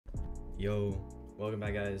Yo, welcome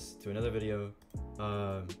back guys to another video.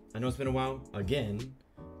 I know it's been a while again,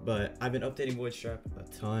 but I've been updating Voidstrap a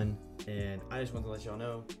ton, and I just want to let y'all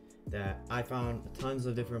know that I found tons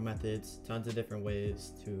of different methods, tons of different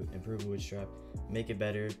ways to improve Voidstrap, make it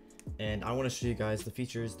better, and I want to show you guys the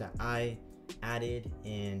features that I added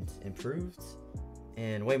and improved,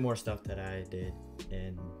 and way more stuff that I did.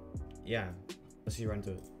 And yeah, let's get right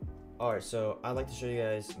into it. Alright, so I'd like to show you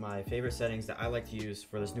guys my favorite settings that I like to use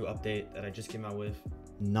for this new update that I just came out with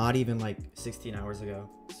not even like 16 hours ago.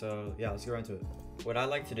 So yeah, let's get right into it. What I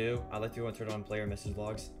like to do, I like to go and turn on player message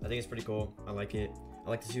logs. I think it's pretty cool. I like it. I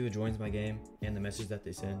like to see who joins my game and the message that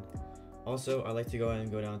they send. Also, I like to go ahead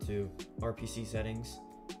and go down to RPC settings,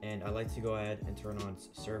 and I like to go ahead and turn on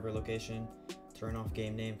server location, turn off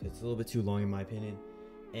game name because it's a little bit too long in my opinion.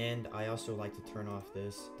 And I also like to turn off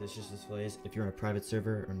this just displays if you're in a private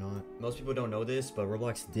server or not. Most people don't know this, but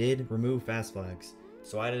Roblox did remove fast flags.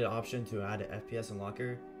 So I added an option to add an FPS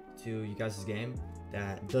unlocker to you guys' game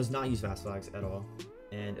that does not use fast flags at all.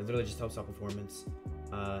 And it literally just helps out performance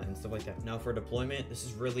and stuff like that. Now for deployment, this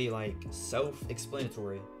is really like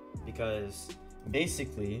self-explanatory because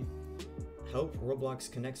basically help Roblox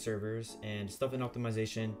connect servers and stuff in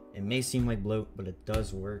optimization. It may seem like bloat, but it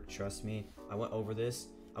does work, trust me. I went over this.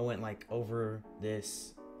 I went like over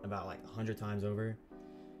this about like 100 times over,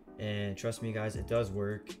 and trust me guys, it does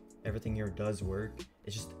work. Everything here does work.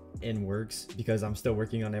 It's just in works because I'm still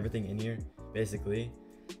working on everything in here basically.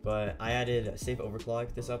 But I added a safe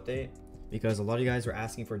overclock this update because a lot of you guys were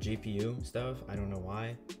asking for GPU stuff. I don't know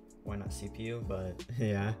why not CPU, but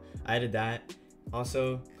yeah, I added that.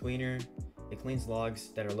 Also cleaner, it cleans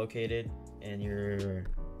logs that are located in your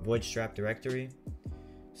Voidstrap directory.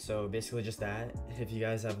 So basically just that. If you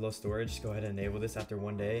guys have low storage, just go ahead and enable this after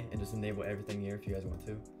one day and just enable everything here if you guys want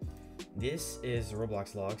to. This is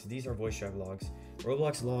Roblox logs. These are Voidstrap logs.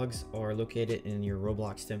 Roblox logs are located in your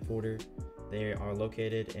Roblox temp folder. They are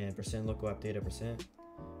located in %local app data %.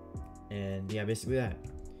 And yeah, basically that.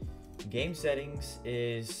 Game settings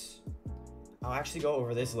is, I'll actually go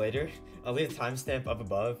over this later. I'll leave a timestamp up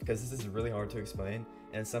above because this is really hard to explain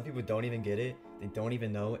and some people don't even get it. They don't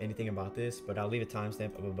even know anything about this, but I'll leave a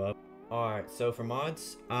timestamp up above. Alright, so for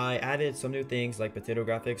mods, I added some new things like potato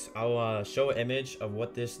graphics. I'll show an image of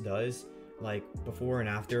what this does, like before and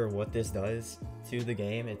after what this does to the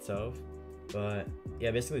game itself. But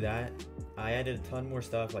yeah, basically that. I added a ton more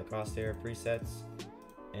stuff like crosshair presets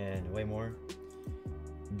and way more.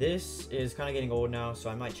 This is kind of getting old now, so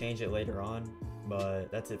I might change it later on,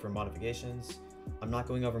 but that's it for modifications. I'm not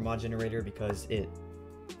going over mod generator because it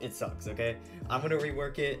sucks, okay? I'm gonna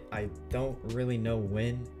rework it. I don't really know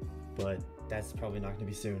when, but that's probably not gonna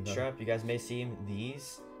be soon. Strap, you guys may see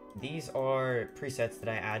these. These are presets that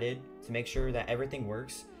I added to make sure that everything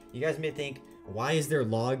works. You guys may think, why is there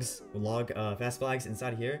log fast flags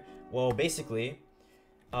inside here? Well, basically,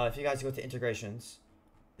 if you guys go to integrations,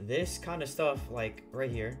 this kind of stuff, like right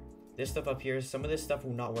here, this stuff up here, some of this stuff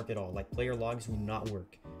will not work at all. Like player logs will not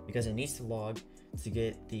work because it needs to log to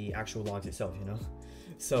get the actual logs itself, you know?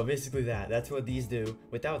 So basically that's what these do.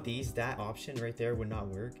 Without these, that option right there would not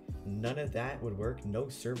work. None of that would work. No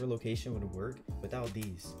server location would work without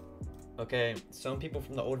these. Okay, some people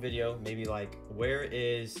from the old video may be like, where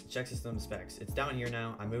is check system specs? It's down here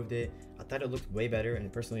now. I moved it. I thought it looked way better,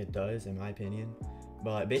 and personally it does in my opinion.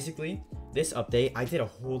 But basically, this update, I did a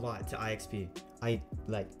whole lot to IXP.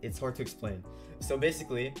 It's hard to explain. So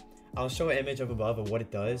basically, I'll show an image up above of what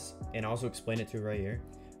it does and also explain it to right here.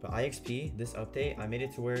 But IXP, this update, I made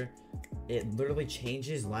it to where it literally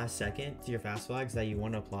changes last second to your fast flags that you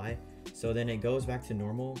want to apply. So then it goes back to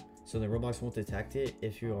normal. So the Roblox won't detect it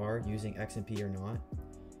if you are using XMP or not.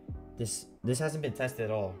 This hasn't been tested at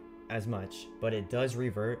all as much, but it does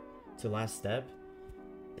revert to last step.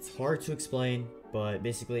 It's hard to explain, but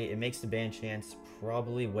basically it makes the ban chance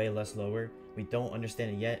probably way less lower. We don't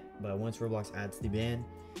understand it yet, but once Roblox adds the ban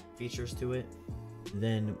features to it,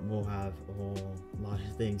 then we'll have a whole lot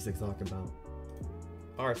of things to talk about.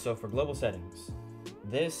 Alright, so for global settings,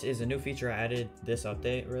 this is a new feature I added this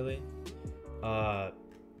update really.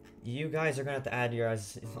 You guys are gonna have to add your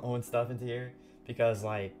guys' own stuff into here because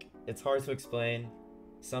like it's hard to explain.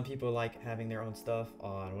 Some people like having their own stuff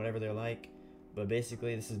on whatever they're like, but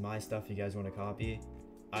basically this is my stuff you guys want to copy.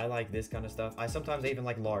 I like this kind of stuff. I sometimes even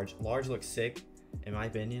like large. Large looks sick in my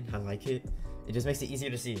opinion. I like it. It just makes it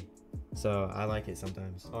easier to see. So I like it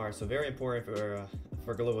sometimes. Alright, so very important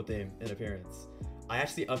for global theme and appearance. I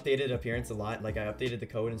actually updated appearance a lot. Like I updated the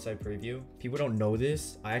code inside preview. People don't know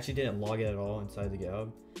this. I actually didn't log it at all inside the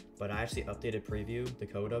GitHub, but I actually updated preview, the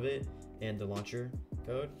code of it, and the launcher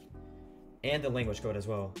code. and the language code as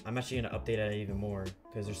well. I'm actually gonna update it even more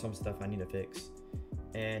because there's some stuff I need to fix.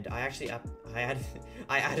 And I actually I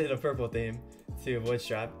added a purple theme to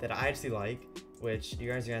Voidstrap that I actually like, which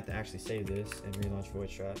you guys are gonna have to actually save this and relaunch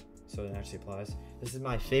Voidstrap so it actually applies. This is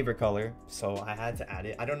my favorite color, so I had to add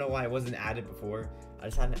it. I don't know why it wasn't added before. I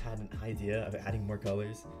just hadn't had an idea of adding more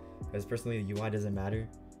colors because personally the UI doesn't matter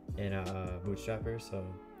in Bootstrapper, so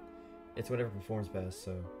it's whatever performs best.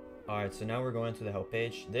 So alright, so now we're going to the help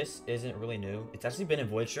page. This isn't really new. It's actually been in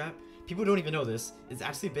Voidstrap. People don't even know this. It's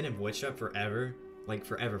actually been in Voidstrap forever. Like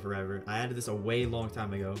forever. I added this a way long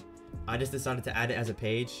time ago. I just decided to add it as a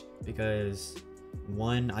page because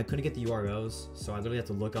one, I couldn't get the URLs, so I literally had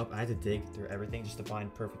to look up. I had to dig through everything just to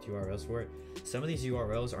find perfect URLs for it. Some of these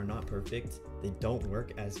URLs are not perfect. They don't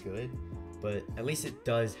work as good, but at least it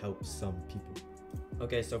does help some people.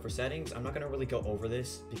 Okay, so for settings, I'm not gonna really go over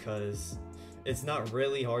this because it's not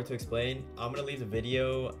really hard to explain. I'm gonna leave the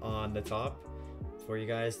video on the top for you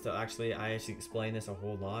guys to I actually explain this a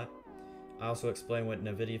whole lot. I also explain what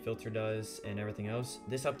NVIDIA filter does and everything else.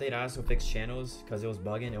 This update I also fixed channels because it was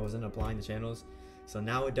bugging. It wasn't applying to channels. So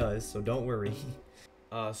now it does, so don't worry.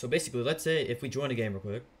 So basically, let's say if we join a game real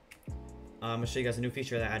quick. I'm going to show you guys a new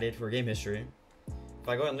feature that I added for game history. If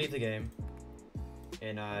I go ahead and leave the game,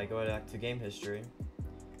 and I go back to game history,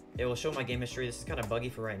 it will show my game history. This is kind of buggy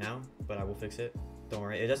for right now, but I will fix it. Don't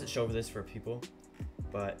worry, it doesn't show this for people.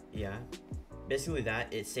 But yeah, basically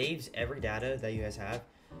it saves every data that you guys have.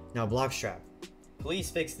 Now, Blockstrap, please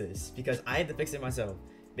fix this because I had to fix it myself.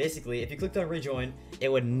 Basically, if you clicked on rejoin,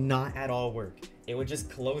 it would not at all work. It would just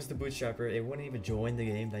close the Bootstrapper. It wouldn't even join the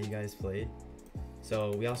game that you guys played.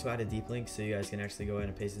 So we also added deep links so you guys can actually go ahead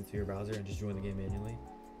and paste it into your browser and just join the game manually.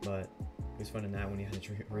 But it was fun in that when you had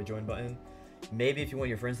a rejoin button. Maybe if you want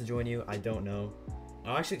your friends to join you, I don't know.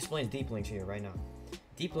 I'll actually explain deep links here right now.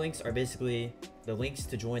 Deep links are basically the links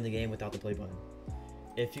to join the game without the play button.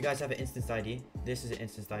 If you guys have an instance ID, this is an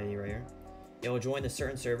instance ID right here. It will join the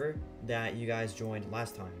certain server that you guys joined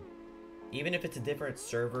last time. Even if it's a different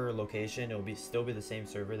server location, it will still be the same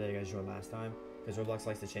server that you guys joined last time, because Roblox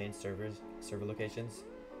likes to change server locations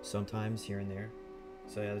sometimes here and there.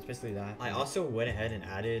 So yeah, that's basically that. I also went ahead and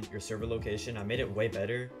added your server location. I made it way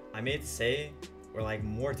better. I made it say or like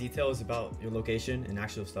more details about your location and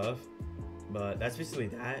actual stuff, but that's basically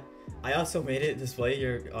that. I also made it display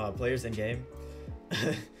your players in game.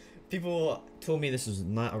 People told me this was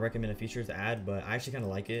not a recommended feature to add, but I actually kind of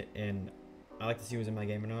like it, and I like to see who's in my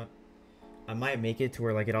game or not. I might make it to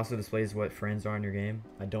where like it also displays what friends are in your game.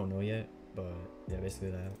 I don't know yet, but yeah,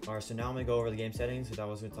 basically that. Alright, so now I'm gonna go over the game settings, which I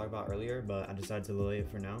was gonna talk about earlier, but I decided to delay it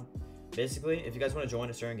for now. Basically, if you guys want to join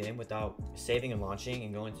a certain game without saving and launching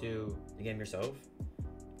and going to the game yourself,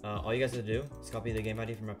 all you guys have to do is copy the game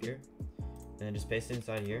ID from up here, and then just paste it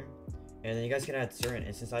inside here. And then you guys can add certain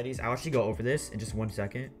instance IDs. I'll actually go over this in just 1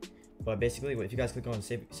 second. But basically, if you guys click on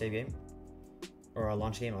save game, or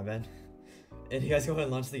launch game, my bad, and you guys go ahead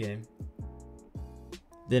and launch the game,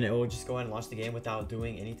 then it will just go ahead and launch the game without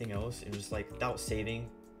doing anything else. It just like without saving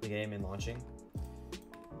the game and launching.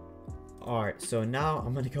 Alright, so now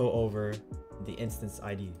I'm gonna go over the instance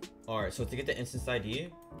ID. Alright, so to get the instance ID,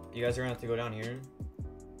 you guys are gonna have to go down here,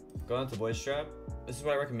 go down to Voidstrap. This is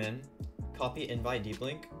what I recommend. Copy invite deep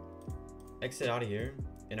link, exit out of here,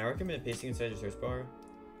 and I recommend pasting inside your search bar.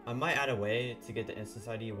 I might add a way to get the instance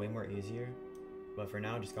ID way more easier, but for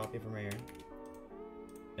now, just copy it from right here.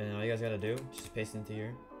 And all you guys gotta do, just paste it into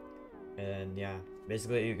here. And yeah,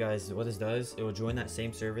 basically, you guys, what this does, it will join that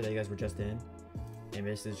same server that you guys were just in, and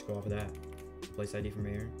basically just go off of that. Place ID from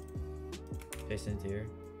right here, paste it into here,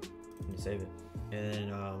 and just save it. And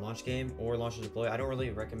then launch game or launch and deploy. I don't really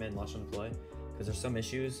recommend launch and deploy because there's some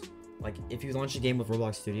issues. Like if you launch a game with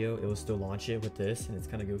Roblox Studio, it will still launch it with this, and it's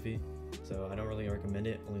kind of goofy. So I don't really recommend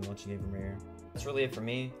it. Only launch a game from here. That's really it for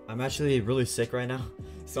me. I'm actually really sick right now,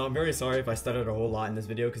 so I'm very sorry if I stuttered a whole lot in this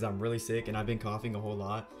video because I'm really sick and I've been coughing a whole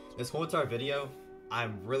lot. This whole entire video,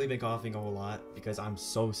 I've really been coughing a whole lot because I'm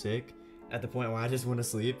so sick at the point where I just want to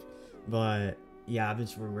sleep. But yeah, I've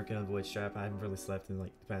been working on Voidstrap. I haven't really slept in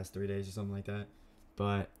like the past 3 days or something like that.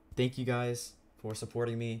 But thank you guys for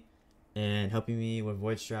supporting me and helping me with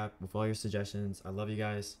Voidstrap with all your suggestions. I love you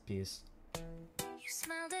guys. Peace. You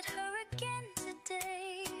smiled at her again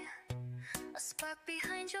today, a spark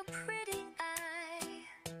behind your pretty eye.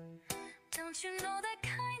 Don't you know that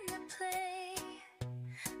kind of play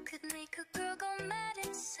could make a girl go